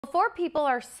Four people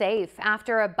are safe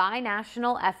after a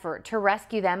binational effort to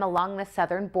rescue them along the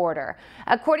southern border.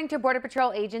 According to Border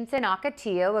Patrol agents in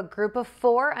Ocotillo, a group of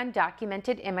 4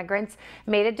 undocumented immigrants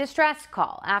made a distress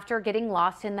call after getting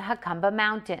lost in the Jacamba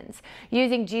Mountains.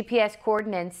 Using GPS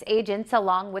coordinates, agents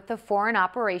along with the Foreign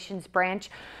Operations Branch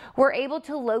were able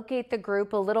to locate the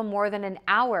group a little more than an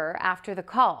hour after the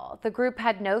call. The group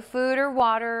had no food or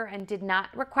water and did not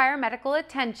require medical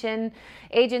attention.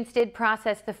 Agents did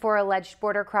process the 4 alleged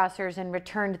border crossers and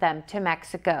returned them to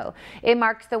Mexico. It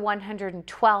marks the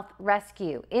 112th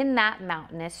rescue in that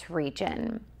mountainous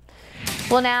region.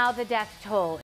 Well, now the death toll